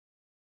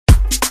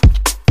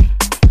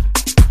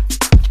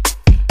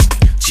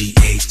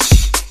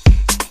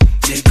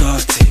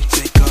Ghartey.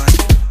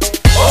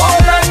 Oh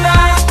na na,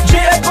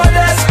 J-Agro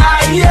this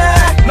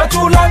Yeye. Not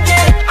too long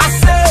I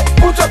say,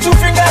 put your 2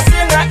 fingers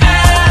in the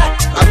air.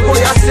 I go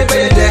ya say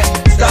be there,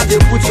 start to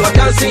put your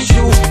dancing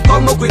shoe.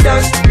 Come up with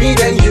dance, me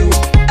then you,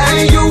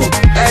 and you.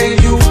 Hey,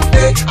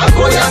 I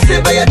go ya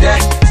say be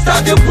there,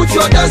 start to put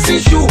your dancing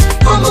shoe.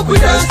 Come up with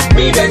dance,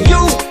 me then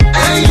you,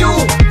 and you.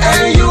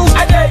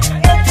 I did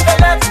move to the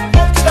left,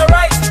 move to the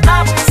right,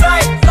 up,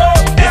 side, go.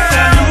 It's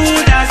a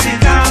new dancing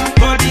town,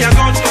 body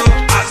azonto.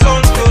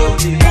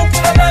 Move to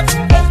the left,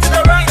 move to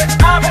the right,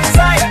 up,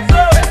 side,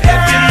 go.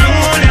 Every new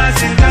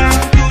dancing town,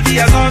 do the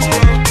azonto.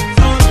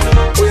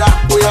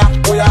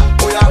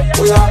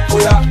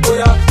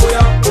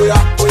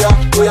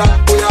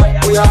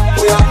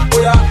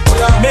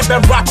 Me be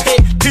rap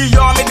it,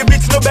 beyond me the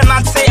beats no be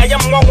nante. I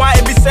am one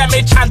every say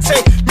me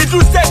chante. Me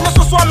do say no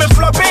so me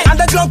flop it.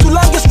 Underground too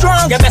long is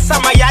strong. Yeah, best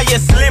my Yeye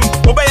slim.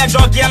 Obey a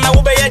joggy and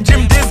obey a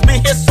gym. This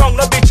be his song,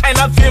 no be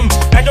China film.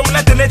 And I'm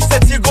not the next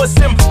set you go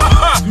sim.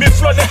 Me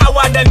flow the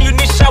hour then you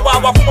need shower.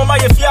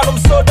 Wakuma you feel I'm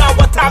so down.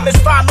 What time is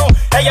no?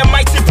 I am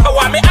mighty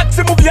power. Me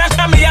active move ya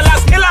come here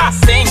last killer.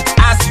 Sing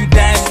as you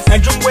dance.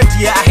 And jump with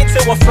ya. I hit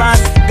it with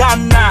France,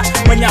 Ghana.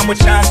 When I'm a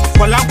chance.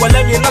 Well I'm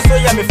me not so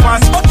yeah me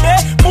fans. Okay,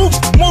 move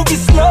it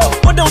slow.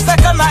 What don't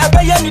second I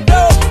ever any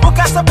do.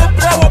 Because I be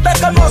play or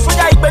back and so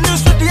yeah I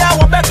news to the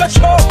hour back a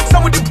show.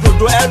 Some with the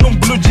prodo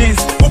and blue jeans.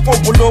 Upo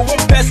below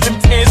one best lim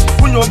taste.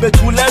 Who know better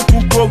to learn to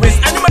grow with.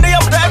 Anybody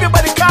up there,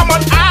 everybody come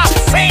on up.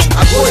 Sing.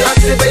 I go ya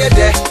say be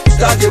there,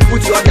 start to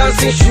put your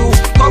dancing shoe.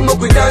 Come up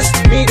with dance,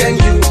 me then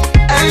you,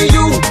 and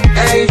you.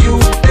 Hey,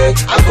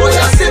 I go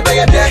ya say be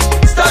there,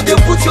 start to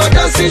put your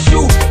dancing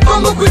shoe.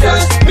 Come up with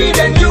dance, me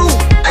then you,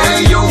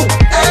 and you.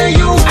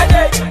 I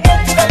did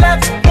move to the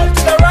left, move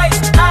to the right,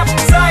 up,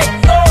 side,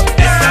 go.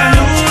 It's a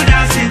new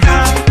dancing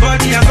town,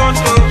 body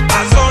azonto.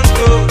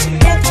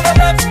 Move to the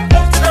left,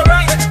 move to the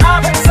right,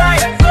 up,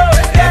 side, go.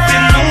 Every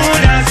new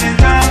dancing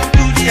town,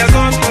 do the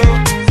azonto.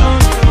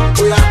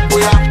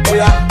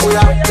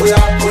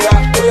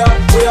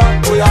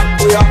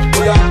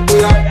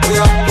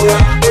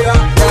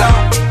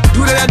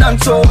 Do the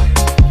dance,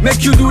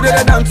 make you do the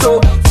dance.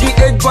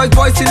 G8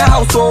 boys in the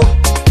house,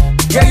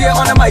 yeah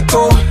on the mic,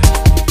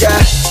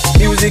 yeah.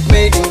 Music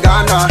made in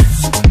Ghana,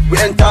 we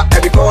enter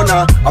every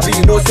corner. I feel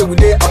you know say we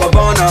dey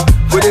Alabama,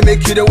 where they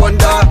make you the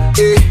wonder,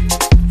 eh.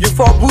 You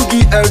for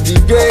boogie every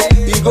day,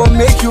 it gon'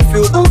 make you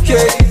feel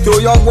okay. Throw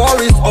your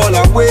worries all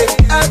away,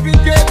 every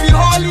day be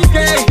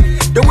holiday.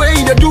 The way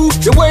they do,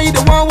 the way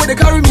the one where they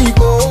carry me,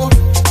 oh.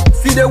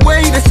 See the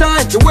way they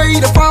shine, the way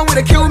they find where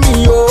they kill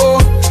me, oh.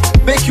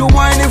 Make you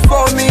whine it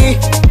for me,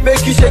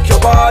 make you shake your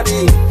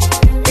body.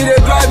 It dey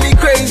drive me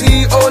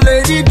crazy, oh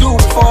lady do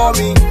it for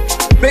me.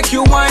 Make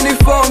you whine it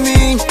for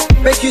me,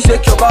 make you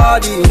shake your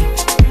body.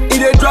 It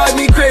dey drive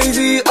me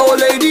crazy, oh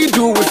lady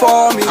do it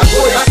for me. I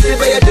go ya say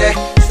be there,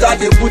 start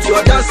to put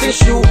your dancing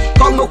shoe.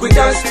 Come up with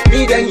dance,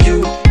 me then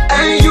you,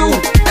 and you.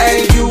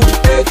 Hey,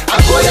 I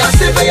go ya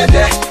say be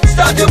there,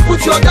 start to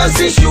put your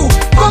dancing shoe.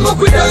 Come up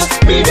with dance,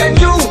 me then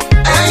you,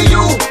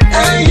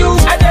 and you.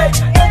 I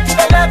did move to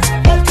the left,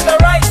 move to the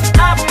right,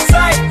 up,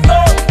 side, go.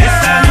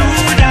 It's a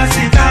new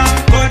dancing town,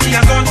 body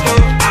azonto.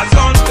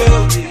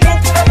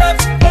 Move to the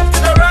left, move to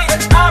the right,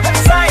 up,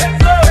 side,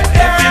 go.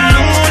 Every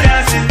new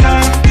dancing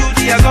town, do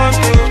the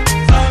azonto.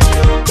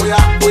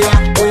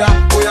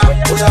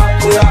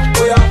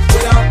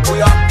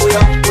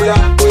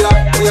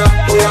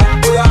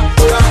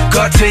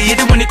 Ghartey, you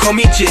the one that call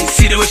me Jay.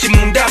 See the way she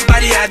move that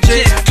body, I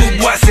J. Two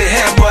boys say,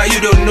 hey boy, you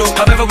don't know.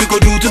 However we go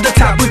do to the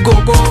top, we go.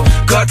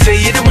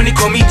 Ghartey, you the one that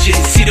call me Jay.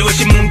 See the way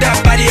she move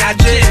that body, I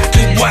J.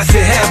 Two boys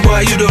say, hey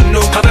boy, you don't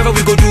know. However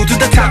we go do to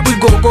the top, we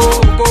go.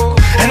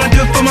 And I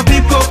do it for my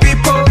people.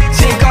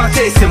 Say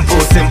Ghartey,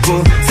 simple.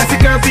 Sassy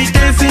girl be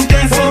dancing.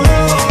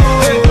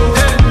 Hey.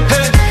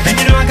 And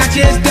you know I got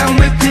chairs down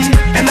with me,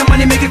 and the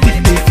money make it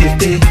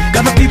 50-50.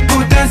 Got my people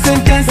dancing.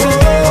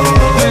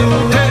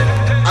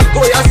 I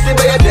go ya say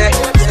be there,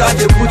 start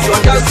to put your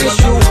dancing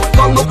shoe.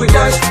 Come up with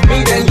dance,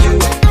 me then you,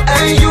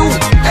 and you.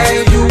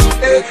 Hey,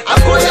 I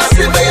go ya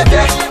say be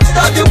there,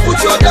 start to put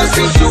your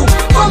dancing shoe.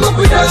 Come up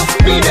with dance,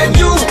 me then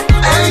you,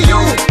 and you.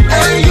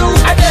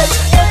 I did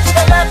move to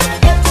the left,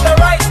 move